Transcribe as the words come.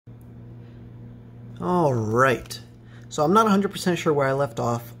All right, so I'm not 100% sure where I left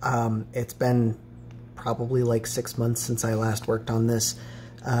off. It's been probably like 6 months since I last worked on this.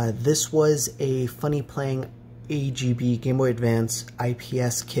 This was a Funny Playing AGB Game Boy Advance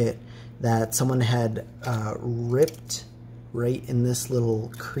IPS kit that someone had ripped right in this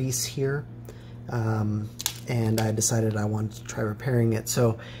little crease here, and I decided I wanted to try repairing it.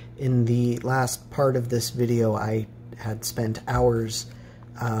 So in the last part of this video, I had spent hours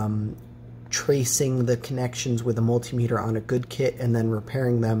tracing the connections with a multimeter on a good kit and then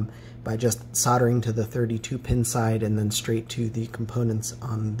repairing them by just soldering to the 32 pin side and then straight to the components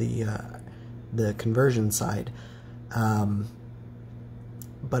on the conversion side. But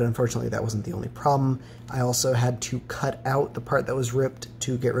unfortunately that wasn't the only problem. I also had to cut out the part that was ripped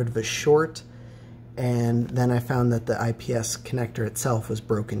to get rid of a short, and then I found that the IPS connector itself was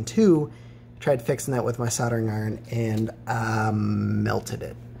broken too. Tried fixing that with my soldering iron and melted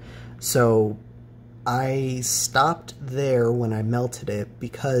it. So I stopped there when I melted it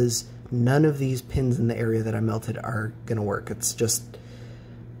because none of these pins in the area that I melted are gonna work. It's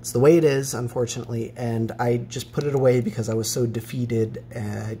the way it is, unfortunately, and I just put it away because I was so defeated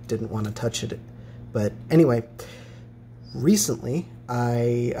and I didn't want to touch it. But anyway, recently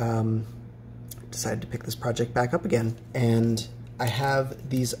I decided to pick this project back up again, and I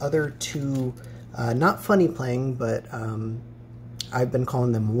have these other two, not Funny Playing, but I've been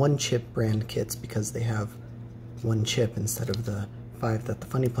calling them one-chip brand kits because they have one chip instead of the 5 that the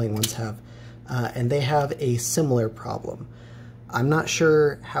Funny Playing ones have, and they have a similar problem. I'm not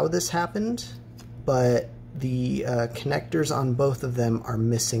sure how this happened, but the connectors on both of them are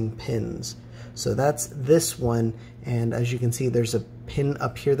missing pins. So that's this one, and as you can see, there's a pin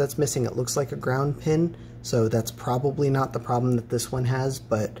up here that's missing. It looks like a ground pin, so that's probably not the problem that this one has,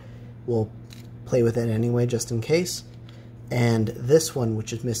 but we'll play with it anyway just in case. And this one,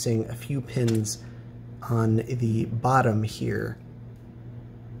 which is missing a few pins on the bottom here.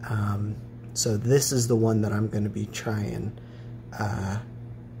 So this is the one that I'm going to be trying. I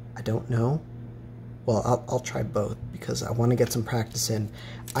don't know. Well, I'll try both because I want to get some practice in.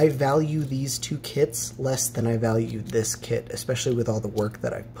 I value these two kits less than I value this kit, especially with all the work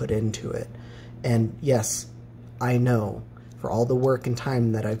that I've put into it. And yes, I know, for all the work and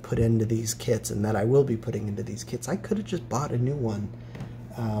time that I've put into these kits and that I will be putting into these kits, I could have just bought a new one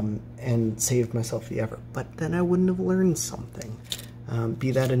and saved myself the effort, but then I wouldn't have learned something.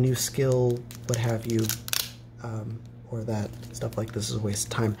 Be that a new skill, what have you, or that stuff like this is a waste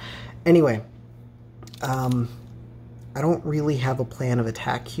of time. Anyway, I don't really have a plan of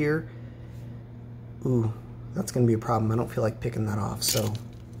attack here. Ooh, that's going to be a problem. I don't feel like picking that off, so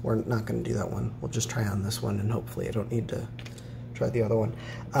we're not going to do that one. We'll just try on this one, and hopefully I don't need to try the other one.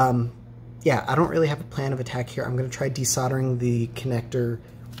 Yeah, I don't really have a plan of attack here. I'm going to try desoldering the connector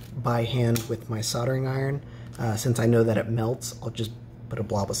by hand with my soldering iron. Since I know that it melts, I'll just put a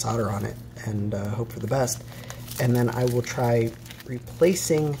blob of solder on it and hope for the best. And then I will try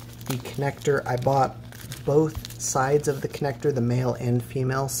replacing the connector. I bought both sides of the connector, the male and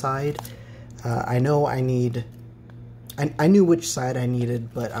female side. I know I knew which side I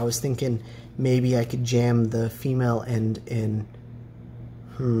needed, but I was thinking maybe I could jam the female end in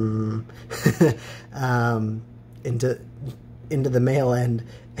into the male end,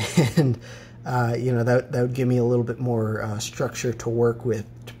 and you know, that would give me a little bit more structure to work with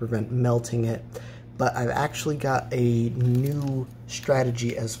to prevent melting it. But I've actually got a new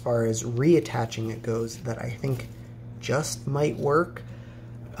strategy as far as reattaching it goes that I think just might work,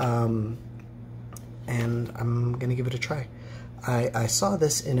 and I'm gonna give it a try. I saw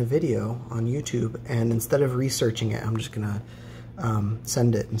this in a video on YouTube, and instead of researching it, I'm just gonna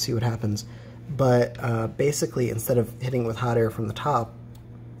send it and see what happens. But basically, instead of hitting it with hot air from the top,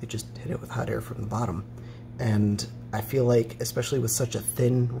 you just hit it with hot air from the bottom. And I feel like, especially with such a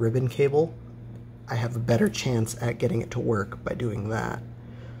thin ribbon cable, I have a better chance at getting it to work by doing that.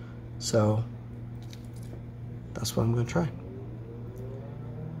 So that's what I'm going to try.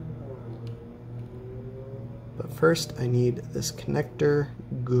 But first I need this connector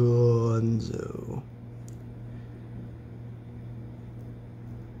gonzo.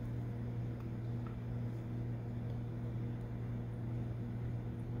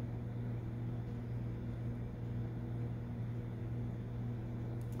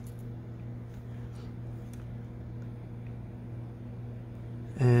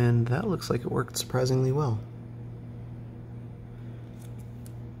 And that looks like it worked surprisingly well.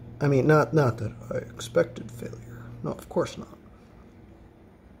 I mean, not that I expected failure. No, of course not.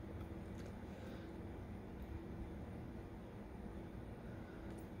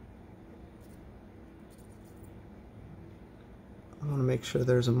 want to make sure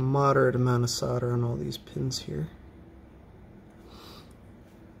there's a moderate amount of solder on all these pins here.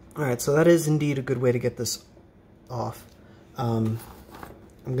 Alright, so that is indeed a good way to get this off. I'm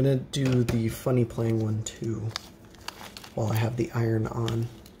going to do the funny playing one too while I have the iron on.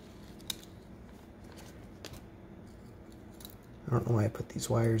 I don't know why I put these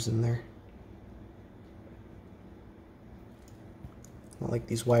wires in there. Not like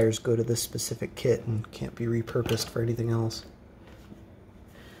these wires go to this specific kit and can't be repurposed for anything else.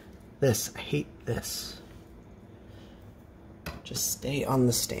 This, I hate this. Just stay on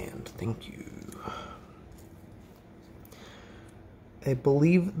the stand, thank you. I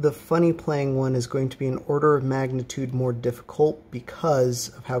believe the funny playing one is going to be an order of magnitude more difficult because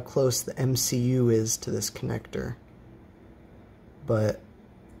of how close the MCU is to this connector. But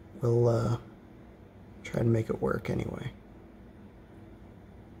we'll try to make it work anyway.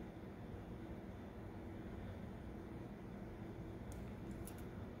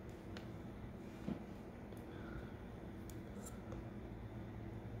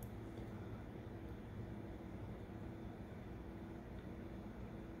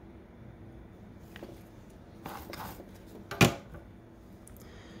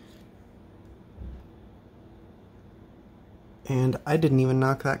 And I didn't even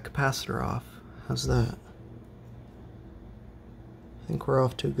knock that capacitor off. How's that? I think we're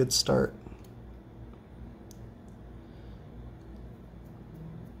off to a good start.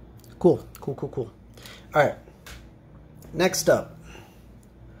 Cool, cool, cool, cool. All right, next up.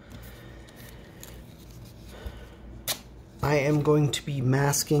 I am going to be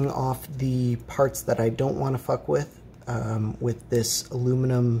masking off the parts that I don't want to fuck with this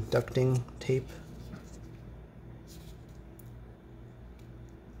aluminum ducting tape.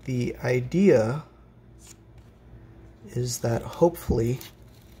 The idea is that hopefully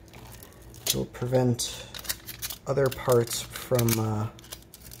it will prevent other parts from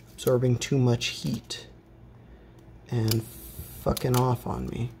absorbing too much heat and fucking off on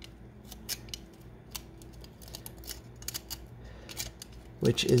me.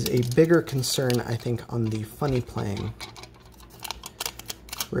 Which is a bigger concern, I think, on the funny playing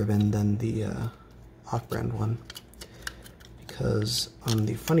ribbon than the off-brand one. Because on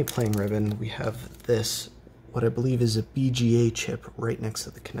the funny playing ribbon we have this, what I believe is a BGA chip right next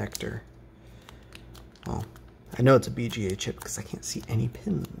to the connector. Well, I know it's a BGA chip because I can't see any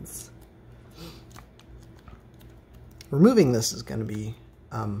pins. Removing this is going to be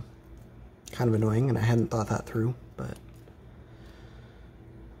kind of annoying, and I hadn't thought that through, but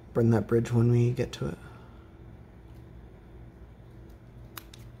burn that bridge when we get to it.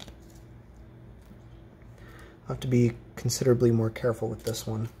 I'll have to be considerably more careful with this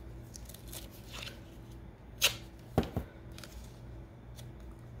one.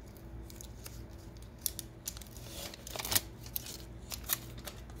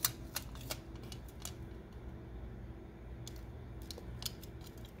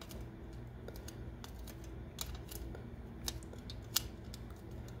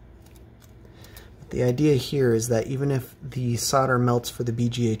 The idea here is that even if the solder melts for the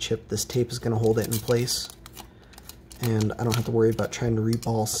BGA chip, this tape is going to hold it in place. And I don't have to worry about trying to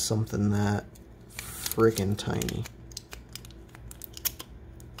reball something that friggin' tiny.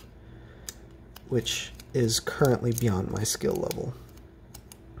 Which is currently beyond my skill level.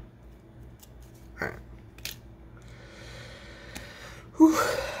 Alright. Whew,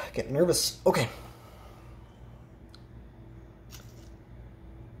 getting nervous. Okay.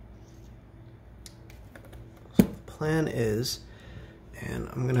 So the plan is, and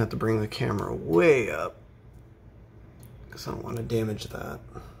I'm gonna have to bring the camera way up, because I don't want to damage that.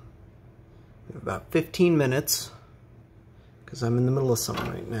 We have about 15 minutes, because I'm in the middle of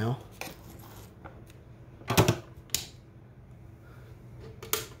something right now.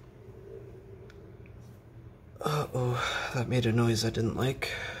 Uh-oh, that made a noise I didn't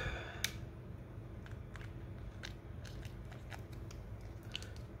like.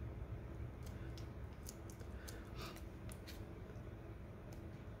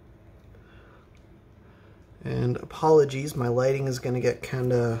 And apologies, my lighting is going to get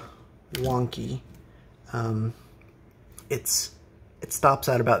kind of wonky. It stops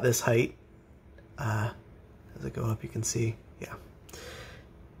at about this height. As I go up, you can see, yeah.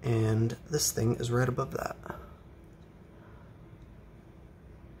 And this thing is right above that.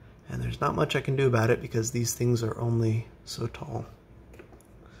 And there's not much I can do about it because these things are only so tall.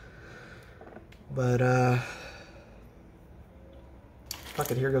 But,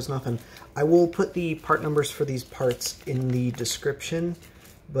 fuck it, here goes nothing. I will put the part numbers for these parts in the description,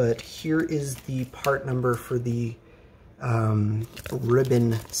 but here is the part number for the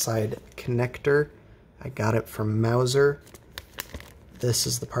ribbon side connector. I got it from Mauser, this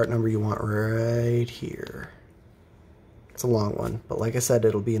is the part number you want right here. It's a long one, but like I said,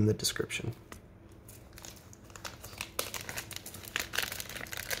 it'll be in the description.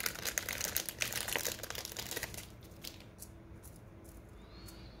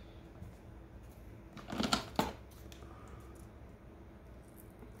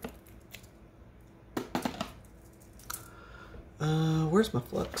 Where's my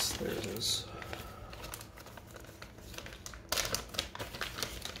flux? There it is.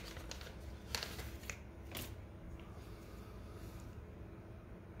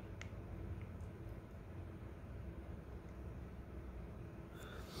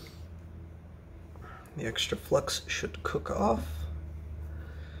 The extra flux should cook off.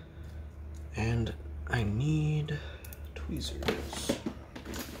 And I need tweezers.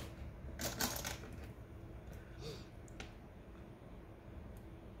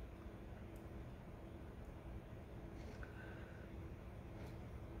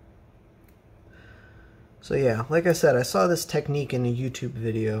 So yeah, like I said, I saw this technique in a YouTube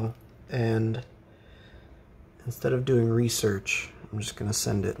video, and instead of doing research, I'm just gonna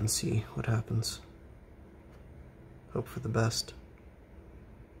send it and see what happens. Hope for the best.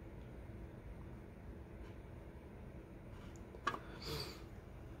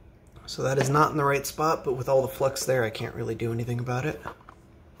 So that is not in the right spot, but with all the flux there, I can't really do anything about it.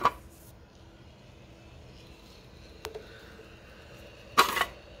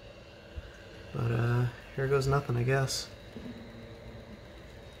 But here goes nothing, I guess.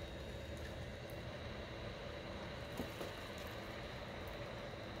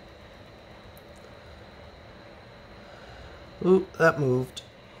 Ooh, that moved.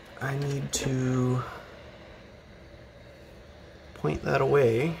 I need to point that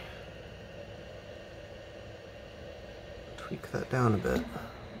away. Tweak that down a bit.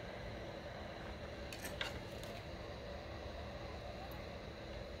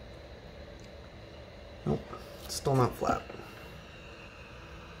 Nope, still not flat.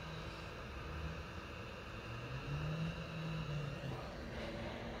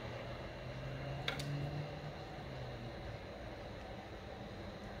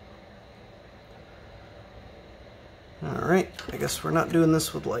 Alright, I guess we're not doing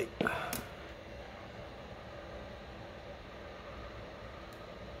this with light.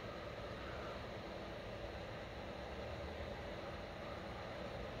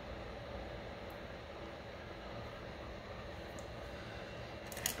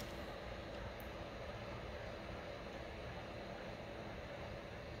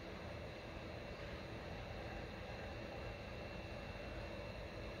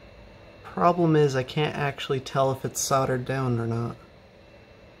 Problem is, I can't actually tell if it's soldered down or not.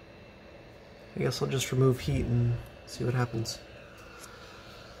 I guess I'll just remove heat and see what happens.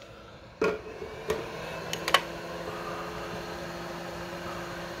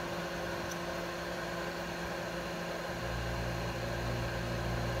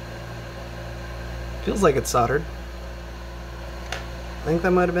 Feels like it's soldered. I think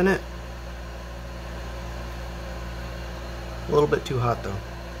that might have been it. A little bit too hot though.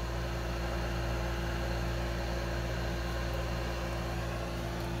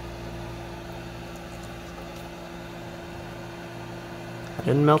 I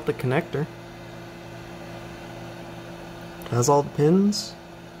didn't melt the connector. It has all the pins.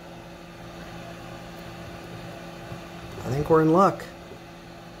 I think we're in luck.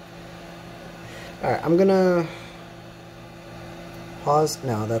 Alright, I'm gonna pause.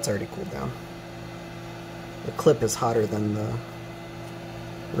 No, that's already cooled down. The clip is hotter than the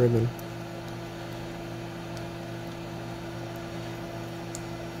ribbon.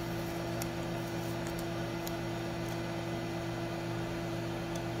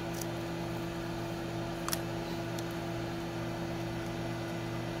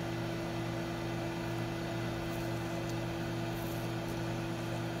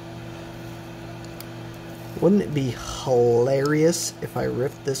 Wouldn't it be hilarious if I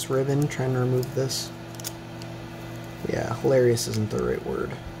ripped this ribbon trying to remove this? Yeah, hilarious isn't the right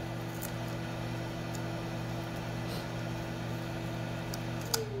word.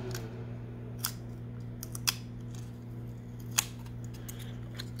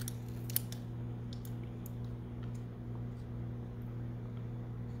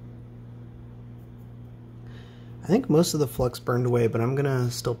 I think most of the flux burned away, but I'm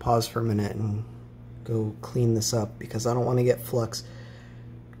gonna still pause for a minute and go clean this up because I don't want to get flux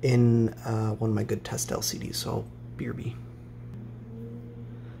in one of my good test LCDs, so I'll BRB.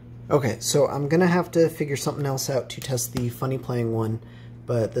 Okay, so I'm gonna have to figure something else out to test the funny playing one,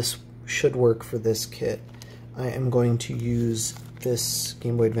 but this should work for this kit. I am going to use this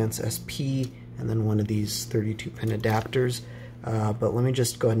Game Boy Advance SP and then one of these 32-pin adapters. But let me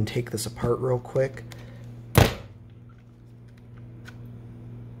just go ahead and take this apart real quick.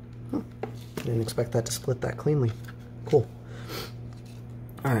 Didn't expect that to split that cleanly. Cool.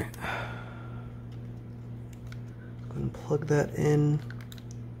 Alright. Go ahead and plug that in.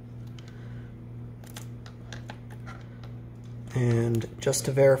 And just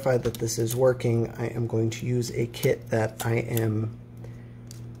to verify that this is working, I am going to use a kit that I am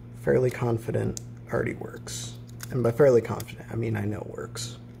fairly confident already works. And by fairly confident, I mean I know it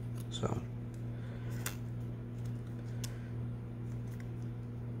works. So.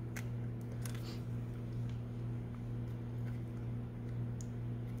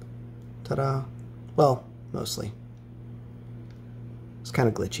 Ta-da. Well, mostly. It's kind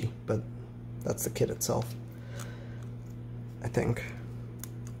of glitchy, but that's the kit itself, I think.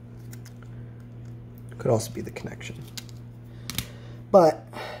 Could also be the connection. But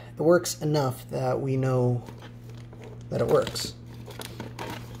it works enough that we know that it works.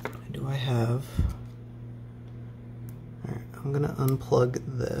 Do I have... Alright, I'm gonna unplug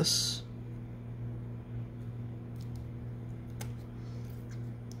this.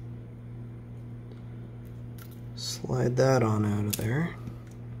 Slide that on out of there.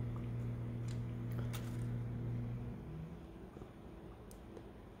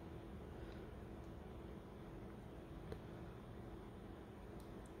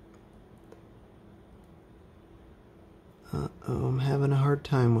 Uh-oh, I'm having a hard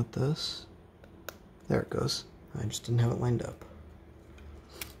time with this. There it goes. I just didn't have it lined up.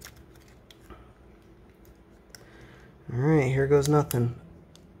 Alright, here goes nothing.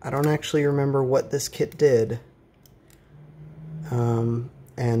 I don't actually remember what this kit did.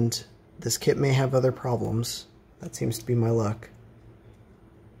 And this kit may have other problems. That seems to be my luck.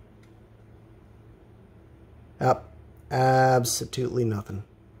 Yep, absolutely nothing.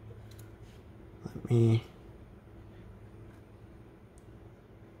 Let me...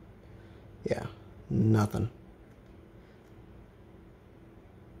 Yeah, nothing.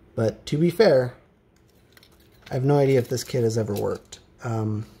 But to be fair, I have no idea if this kit has ever worked.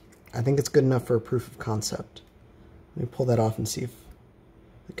 I think it's good enough for a proof of concept. Let me pull that off and see if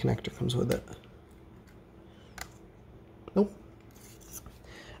the connector comes with it. Nope.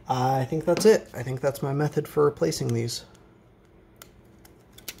 I think that's it. I think that's my method for replacing these.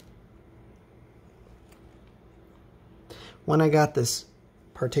 When I got this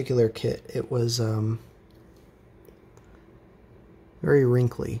particular kit, it was very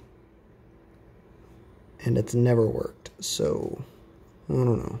wrinkly, and it's never worked, so I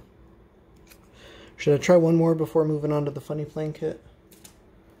don't know. Should I try one more before moving on to the funny plane kit?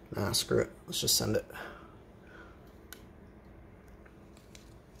 Nah, screw it. Let's just send it.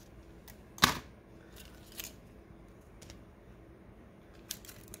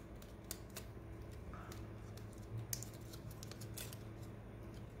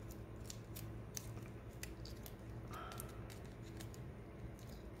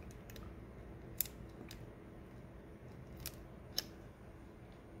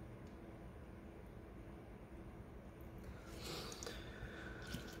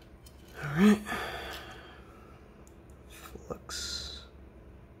 Alright, flux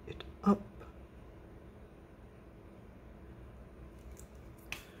it up.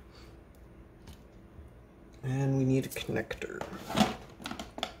 And we need a connector.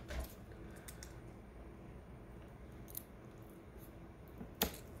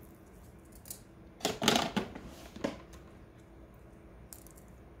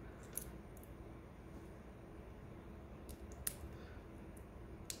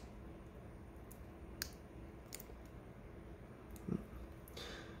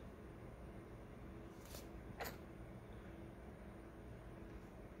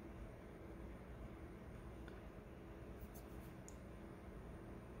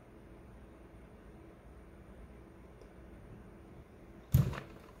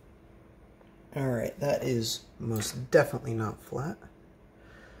 Alright, that is most definitely not flat,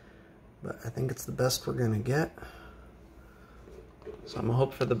 but I think it's the best we're gonna get. So I'm gonna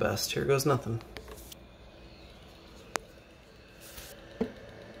hope for the best. Here goes nothing.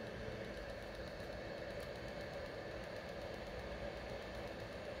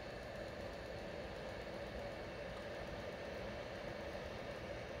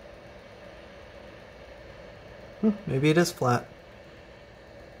 Maybe it is flat.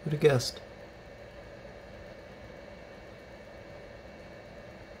 Who'd have guessed?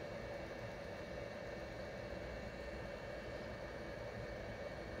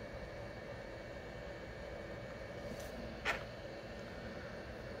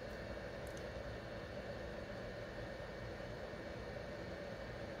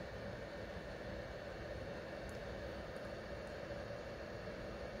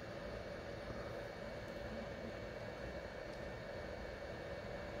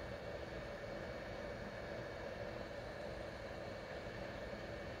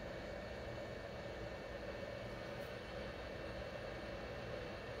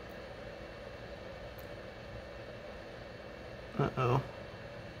 Uh-oh.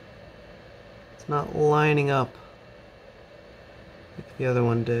 It's not lining up like the other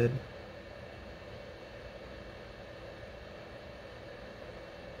one did.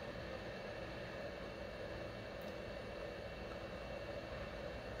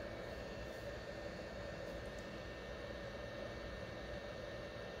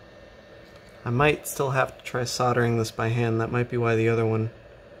 I might still have to try soldering this by hand. That might be why the other one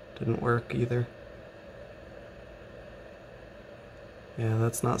didn't work either. Yeah,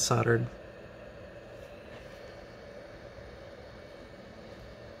 that's not soldered.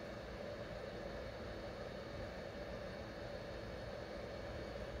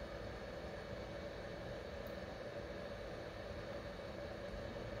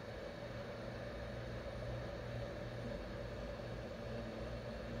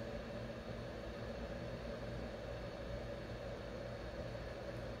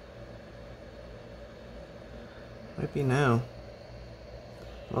 Might be now.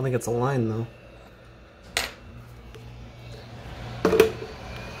 I don't think it's a line though.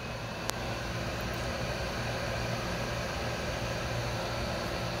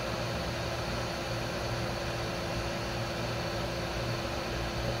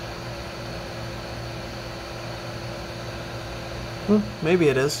 Maybe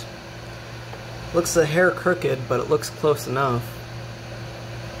it is. Looks a hair crooked, but it looks close enough.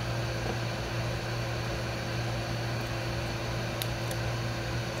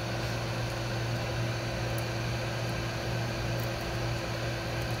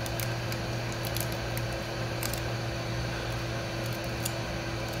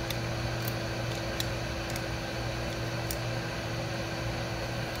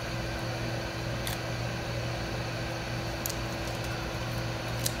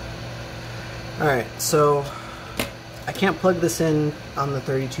 Alright, so I can't plug this in on the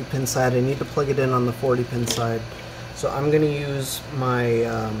 32 pin side. I need to plug it in on the 40 pin side. So I'm going to use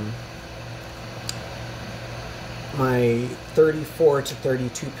my my 34 to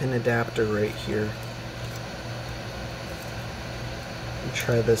 32 pin adapter right here. And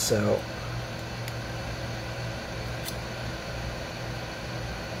try this out.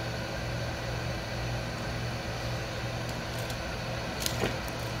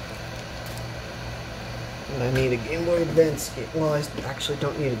 And I need a Game Boy Advance game. Well, I actually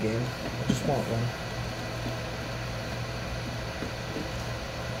don't need a game. I just want one.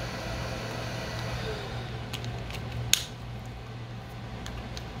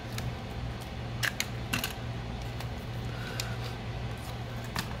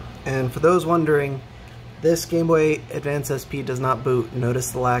 And for those wondering, this Game Boy Advance SP does not boot.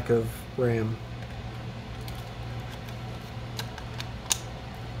 Notice the lack of RAM.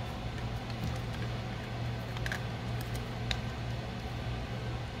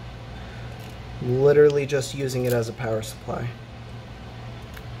 Literally just using it as a power supply.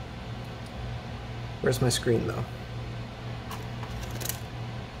 Where's my screen though?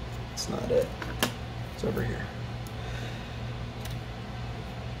 It's not it. It's over here.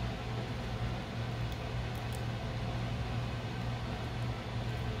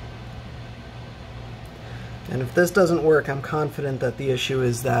 And if this doesn't work, I'm confident that the issue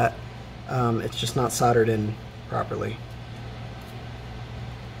is that it's just not soldered in properly.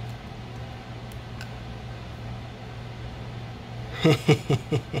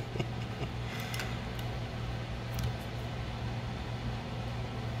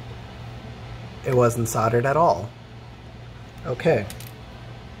 It wasn't soldered at all. Okay.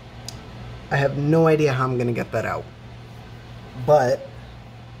 I have no idea how I'm gonna get that out. But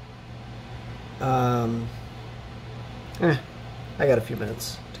I got a few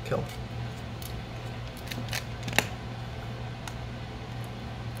minutes to kill.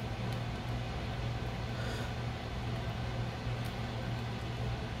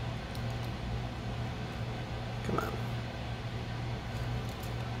 Come on.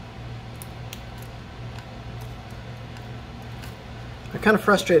 I'm kind of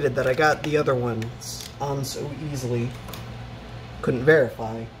frustrated that I got the other ones on so easily. Couldn't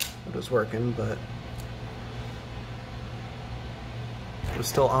verify it was working, but it was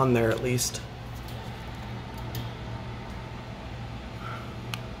still on there at least.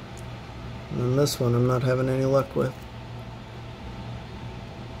 And then this one I'm not having any luck with.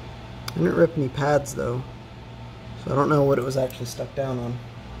 I didn't rip any pads though, so I don't know what it was actually stuck down on.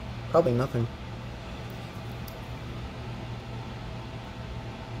 Probably nothing.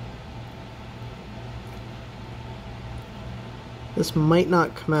 This might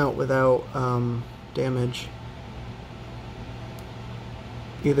not come out without damage,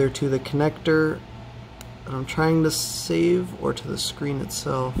 either to the connector that I'm trying to save or to the screen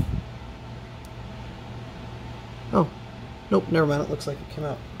itself. Oh, Nope, never mind, it looks like it came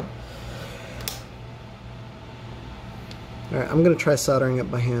out. Alright, I'm going to try soldering it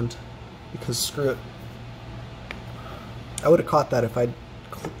by hand, because screw it. I would have caught that if I'd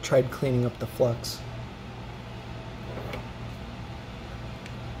tried cleaning up the flux.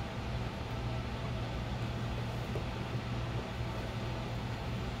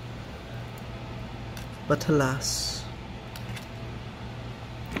 But alas.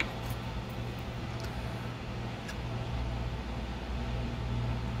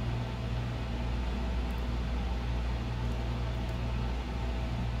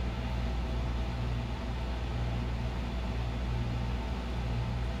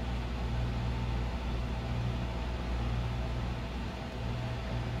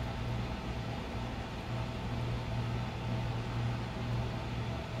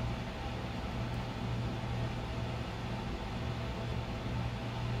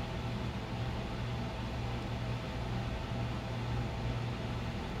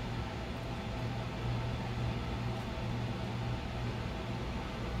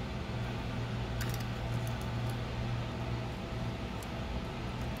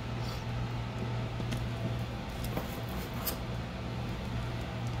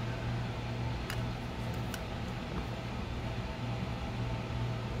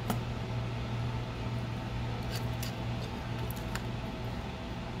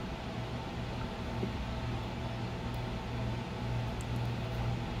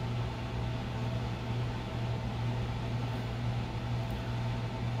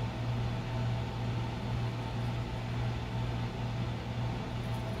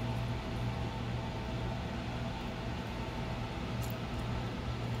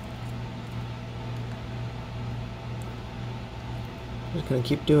 I'm just going to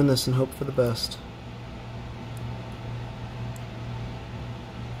keep doing this and hope for the best.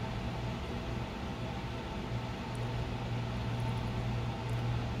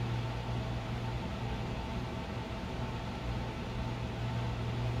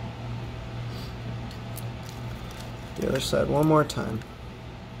 The other side one more time.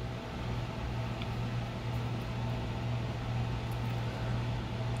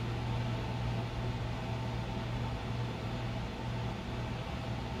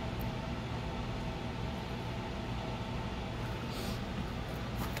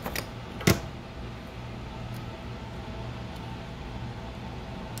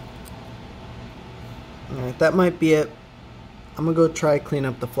 Alright, that might be it. I'm gonna go try clean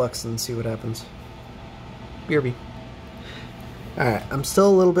up the flux and see what happens. BRB. Alright, I'm still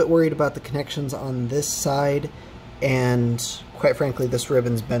a little bit worried about the connections on this side, and quite frankly this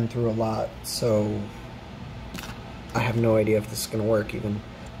ribbon's been through a lot, so I have no idea if this is gonna work even.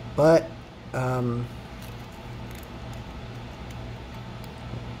 But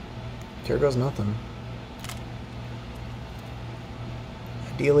here goes nothing.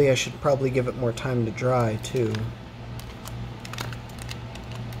 Ideally, I should probably give it more time to dry, too.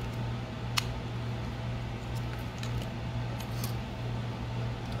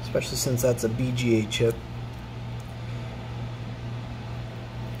 Especially since that's a BGA chip.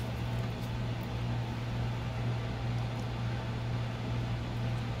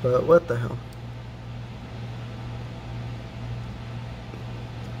 But what the hell?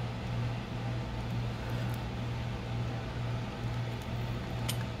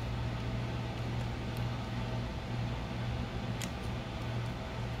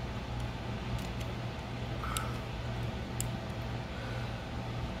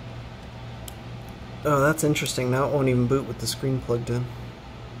 Oh, that's interesting. Now it won't even boot with the screen plugged in.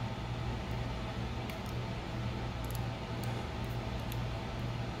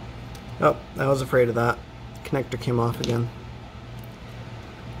 Oh, I was afraid of that. Connector came off again.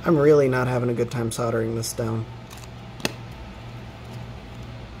 I'm really not having a good time soldering this down.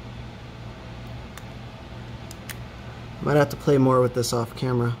 Might have to play more with this off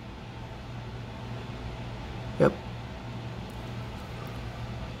camera. Yep.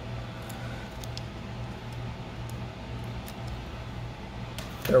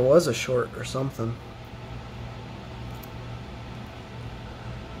 There was a short or something.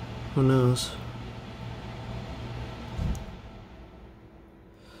 Who knows?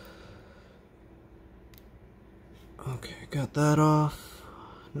 Okay, got that off.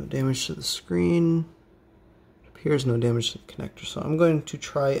 No damage to the screen. It appears no damage to the connector, so I'm going to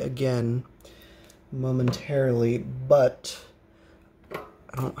try again momentarily, but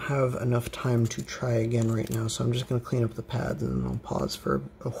I don't have enough time to try again right now, so I'm just going to clean up the pads and then I'll pause for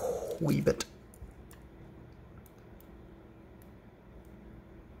a wee bit.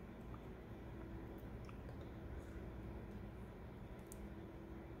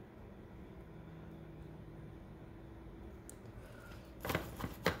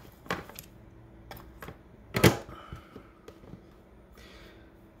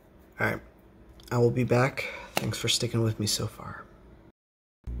 I will be back. Thanks for sticking with me so far.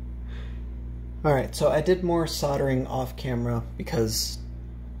 Alright, so I did more soldering off camera because,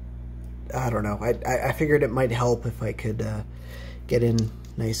 I don't know, I figured it might help if I could get in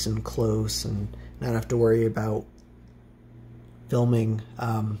nice and close and not have to worry about filming.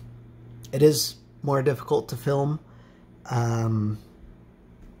 It is more difficult to film and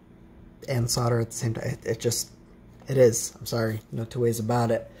solder at the same time. It is. I'm sorry, no two ways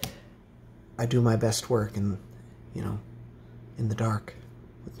about it. I do my best work in the dark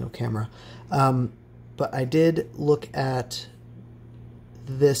with no camera. But I did look at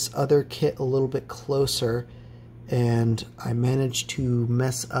this other kit a little bit closer, and I managed to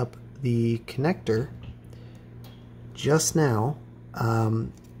mess up the connector just now.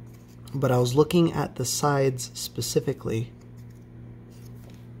 But I was looking at the sides specifically.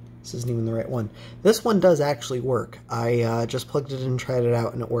 This isn't even the right one. This one does actually work. I just plugged it in and tried it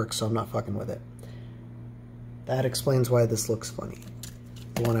out and it works, so I'm not fucking with it. That explains why this looks funny.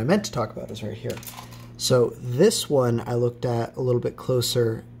 The one I meant to talk about is right here. So this one I looked at a little bit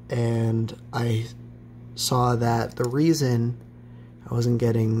closer and I saw that the reason I wasn't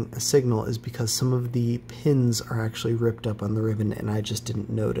getting a signal is because some of the pins are actually ripped up on the ribbon and I just didn't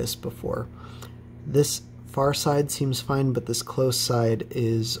notice before. This far side seems fine, but this close side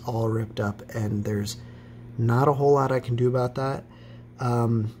is all ripped up and there's not a whole lot I can do about that.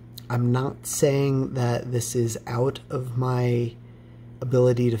 I'm not saying that this is out of my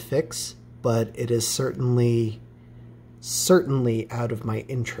ability to fix, but it is certainly out of my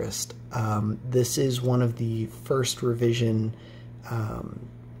interest. This is one of the first revision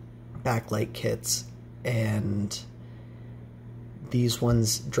backlight kits, and these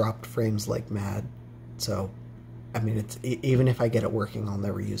ones dropped frames like mad. So, I mean, it's even if I get it working, I'll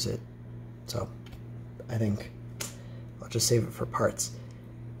never use it. So, I think I'll just save it for parts.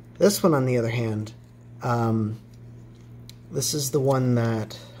 This one, on the other hand, this is the one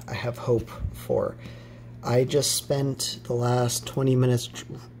that I have hope for. I just spent the last 20 minutes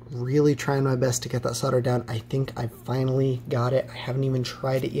really trying my best to get that solder down. I think I finally got it. I haven't even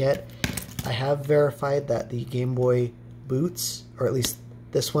tried it yet. I have verified that the Game Boy boots, or at least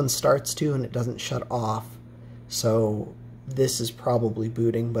this one starts to, and it doesn't shut off. So this is probably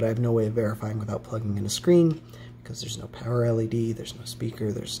booting, but I have no way of verifying without plugging in a screen because there's no power LED, there's no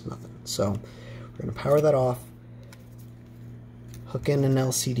speaker, there's nothing. So we're going to power that off, hook in an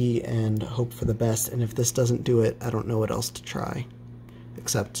LCD, and hope for the best. And if this doesn't do it, I don't know what else to try,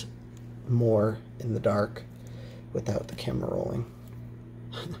 except more in the dark without the camera rolling.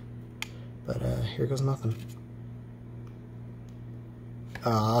 But here goes nothing.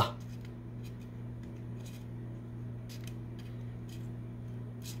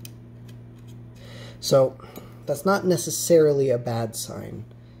 So that's not necessarily a bad sign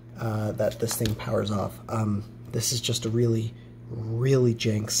that this thing powers off. This is just a really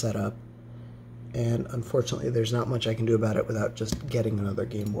jank setup, and unfortunately there's not much I can do about it without just getting another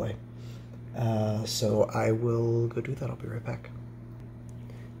Game Boy. So I will go do that. I'll be right back.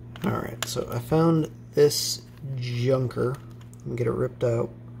 Alright, so I found this junker. I'm gonna get it ripped up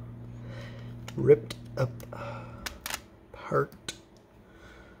part.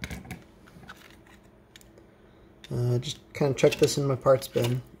 Just kind of chuck this in my parts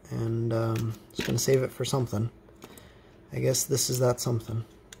bin, and just gonna save it for something. I guess this is that something.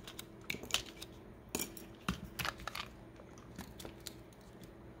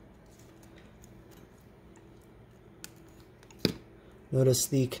 Notice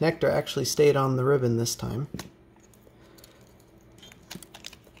the connector actually stayed on the ribbon this time.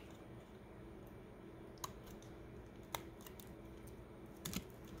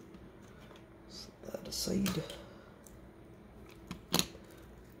 Set that aside.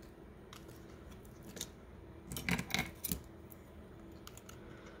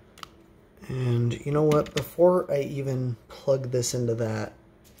 And you know what? Before I even plug this into that,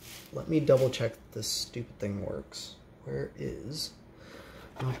 let me double check this stupid thing works. Where is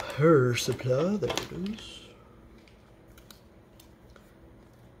my power supply? There it is.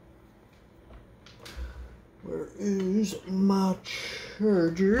 Where is my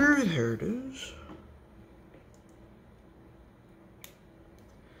charger? There it is.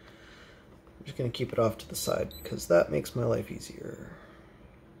 I'm just going to keep it off to the side because that makes my life easier.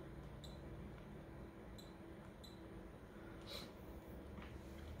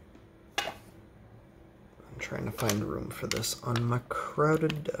 Trying to find room for this on my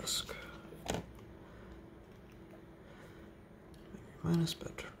crowded desk. Minus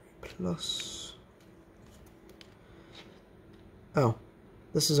battery plus. Oh,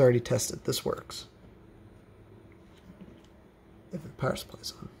 this is already tested. This works. If the power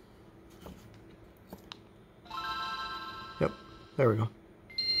supply's on. There we go.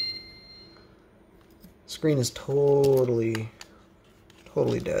 Screen is totally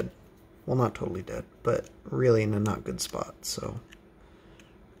dead. Well, not totally dead, but really in a not good spot, so.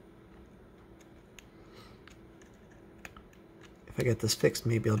 If I get this fixed,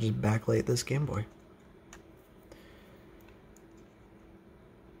 maybe I'll just backlight this Game Boy.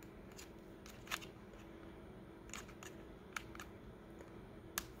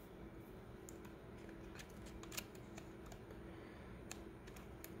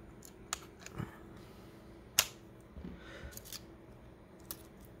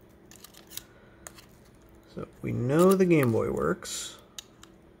 So we know the Game Boy works.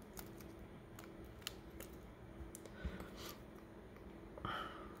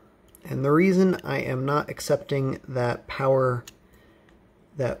 And the reason I am not accepting that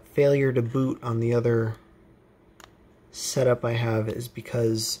that failure to boot on the other setup I have is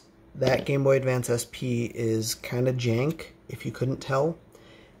because that Game Boy Advance SP is kind of jank, if you couldn't tell.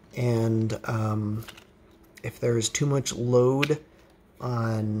 And if there's too much load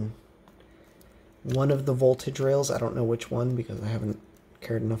on one of the voltage rails, I don't know which one because I haven't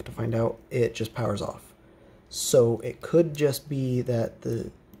cared enough to find out, it just powers off. So it could just be that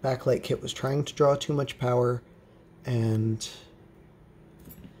the backlight kit was trying to draw too much power and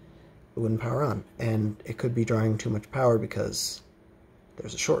it wouldn't power on. And it could be drawing too much power because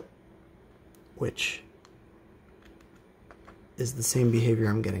there's a short, which is the same behavior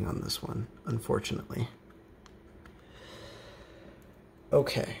I'm getting on this one, unfortunately.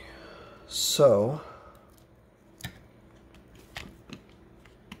 Okay. So,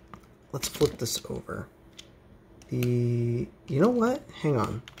 let's flip this over. You know what? Hang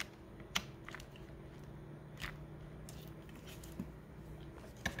on.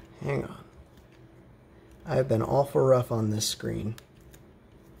 Hang on. I've been awful rough on this screen.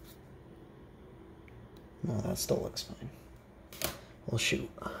 No, that still looks fine. Well,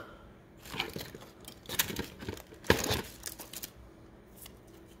 shoot.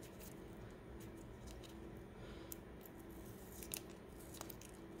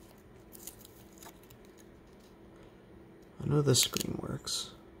 I know this screen works.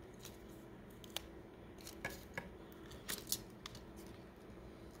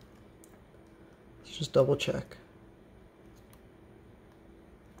 Let's just double check.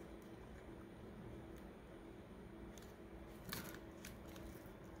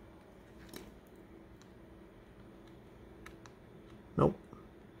 Nope.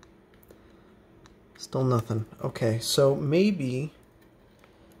 Still nothing. Okay, so maybe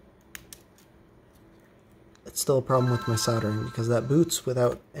it's still a problem with my soldering because that boots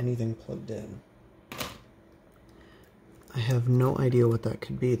without anything plugged in. I have no idea what that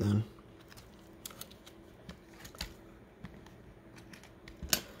could be then.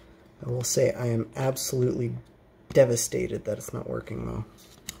 I will say I am absolutely devastated that it's not working though.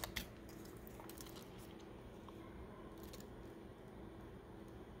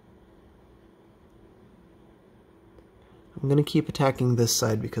 I'm going to keep attacking this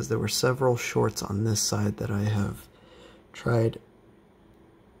side because there were several shorts on this side that I have tried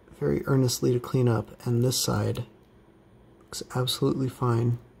very earnestly to clean up, and this side looks absolutely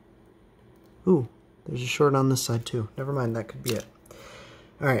fine. Ooh, there's a short on this side too. Never mind, that could be it.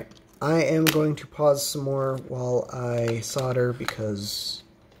 Alright, I am going to pause some more while I solder because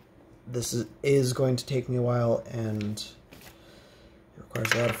this is going to take me a while and it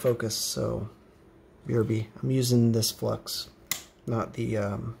requires a lot of focus, so BRB. I'm using this flux, not the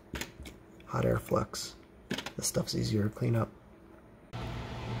hot air flux. This stuff's easier to clean up.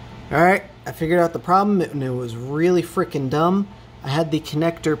 Alright, I figured out the problem, and it was really freaking dumb. I had the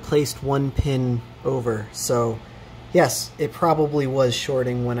connector placed one pin over, so yes, it probably was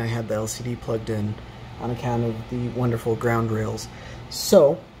shorting when I had the LCD plugged in on account of the wonderful ground rails.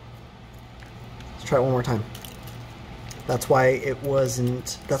 So, let's try it one more time. That's why it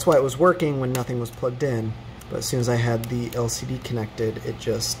was working when nothing was plugged in, but as soon as I had the LCD connected, it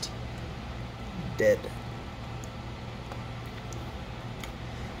just did.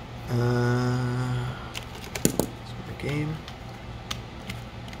 Start the game.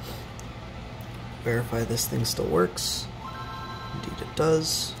 Verify this thing still works. Indeed it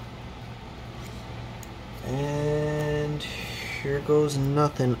does. And here goes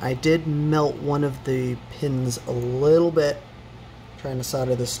nothing. I did melt one of the pins a little bit trying to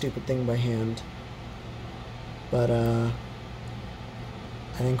solder this stupid thing by hand. But I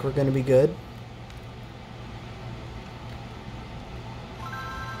think we're gonna be good.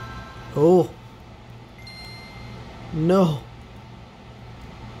 Oh no.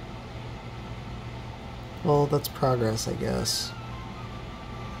 Well, that's progress, I guess.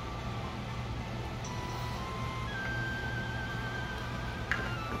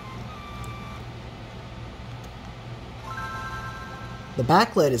 The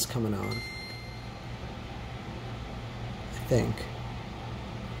backlight is coming on, I think.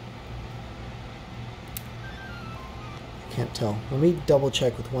 I can't tell. Let me double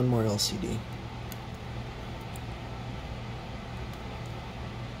check with one more LCD.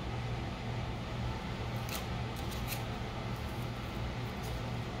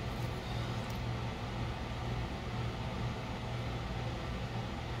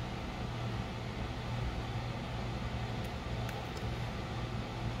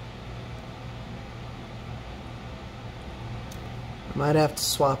 I might have to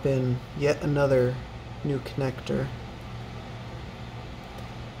swap in yet another new connector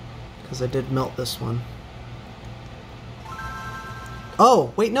because I did melt this one.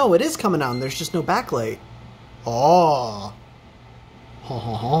 Oh, wait, no, it is coming on. There's just no backlight. Oh. Ha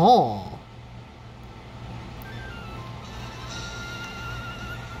ha ha.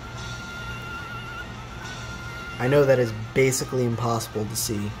 I know that is basically impossible to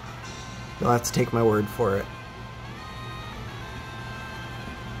see. You'll have to take my word for it.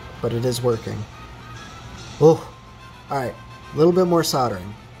 But it is working. Oh, alright. A little bit more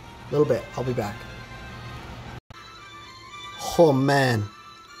soldering. A little bit. I'll be back. Oh man.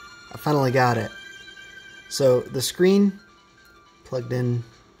 I finally got it. So the screen plugged in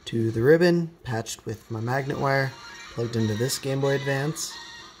to the ribbon, patched with my magnet wire, plugged into this Game Boy Advance,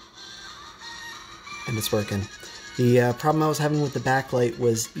 and it's working. The problem I was having with the backlight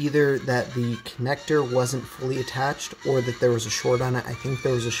was either that the connector wasn't fully attached or that there was a short on it. I think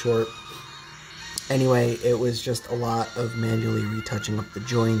there was a short. Anyway, it was just a lot of manually retouching up the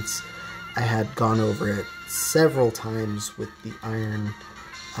joints. I had gone over it several times with the iron.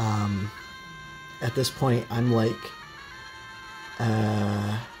 At this point, I'm like,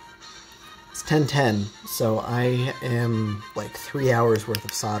 it's 10:10, so I am like 3 hours worth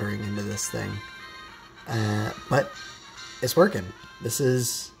of soldering into this thing. But it's working. This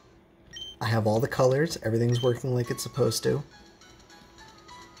is, I have all the colors, everything's working like it's supposed to.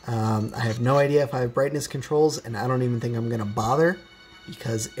 I have no idea if I have brightness controls, and I don't even think I'm going to bother,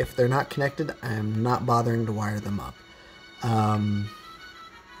 because if they're not connected, I'm not bothering to wire them up.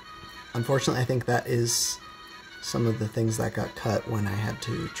 Unfortunately, I think that is some of the things that got cut when I had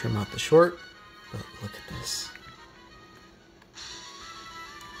to trim out the short, but look at this.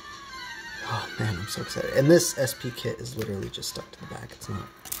 Oh man, I'm so excited. And this SP kit is literally just stuck to the back. It's not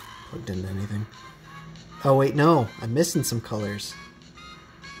plugged into anything. Oh wait, no, I'm missing some colors.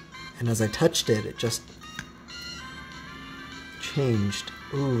 And as I touched it, it just changed.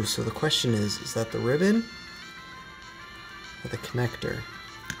 Ooh, so the question is that the ribbon or the connector?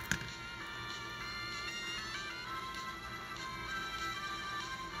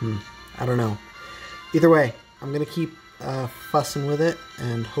 I don't know. Either way, I'm gonna keep fussing with it,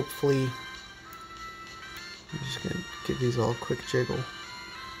 and hopefully I'm just gonna give these all a quick jiggle.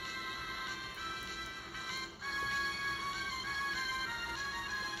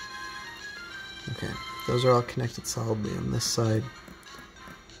 Okay, those are all connected solidly on this side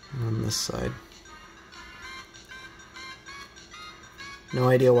and on this side. No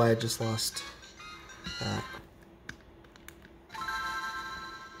idea why I just lost that.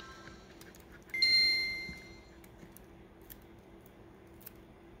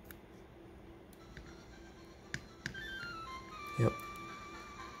 Yep.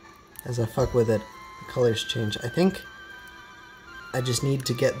 As I fuck with it, the colors change. I think I just need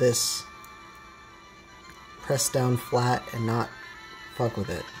to get this pressed down flat and not fuck with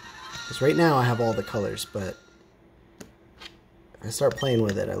it. Because right now I have all the colors, but if I start playing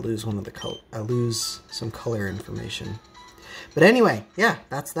with it, I lose one of the I lose some color information. But anyway, yeah,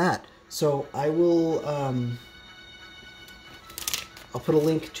 that's that. So I will I'll put a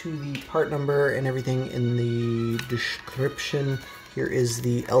link to the part number and everything in the description. Here is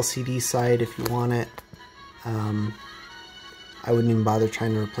the LCD side if you want it. I wouldn't even bother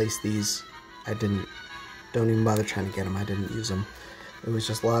trying to replace these. Don't even bother trying to get them. I didn't use them. It was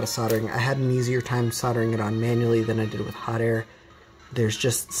just a lot of soldering. I had an easier time soldering it on manually than I did with hot air. There's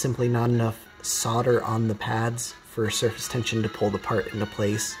just simply not enough solder on the pads for surface tension to pull the part into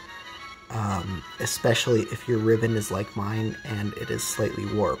place. Especially if your ribbon is like mine and it is slightly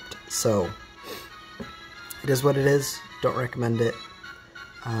warped. So, it is what it is. Don't recommend it.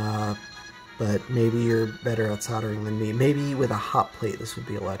 But maybe you're better at soldering than me. Maybe with a hot plate this would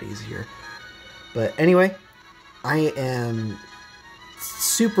be a lot easier. But anyway, I am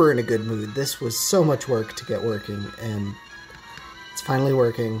super in a good mood. This was so much work to get working, and it's finally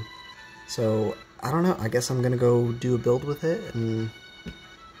working. So, I don't know. I guess I'm gonna go do a build with it, and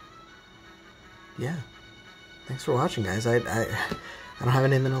yeah, thanks for watching, guys. I don't have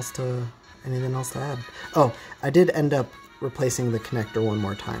anything else to add. Oh, I did end up replacing the connector one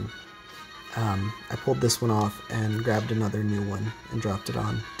more time. I pulled this one off and grabbed another new one and dropped it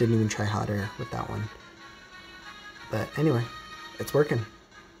on. Didn't even try hot air with that one. But anyway, it's working.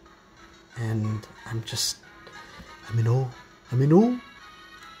 And I'm in awe.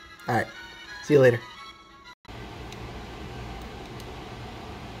 Alright, see you later.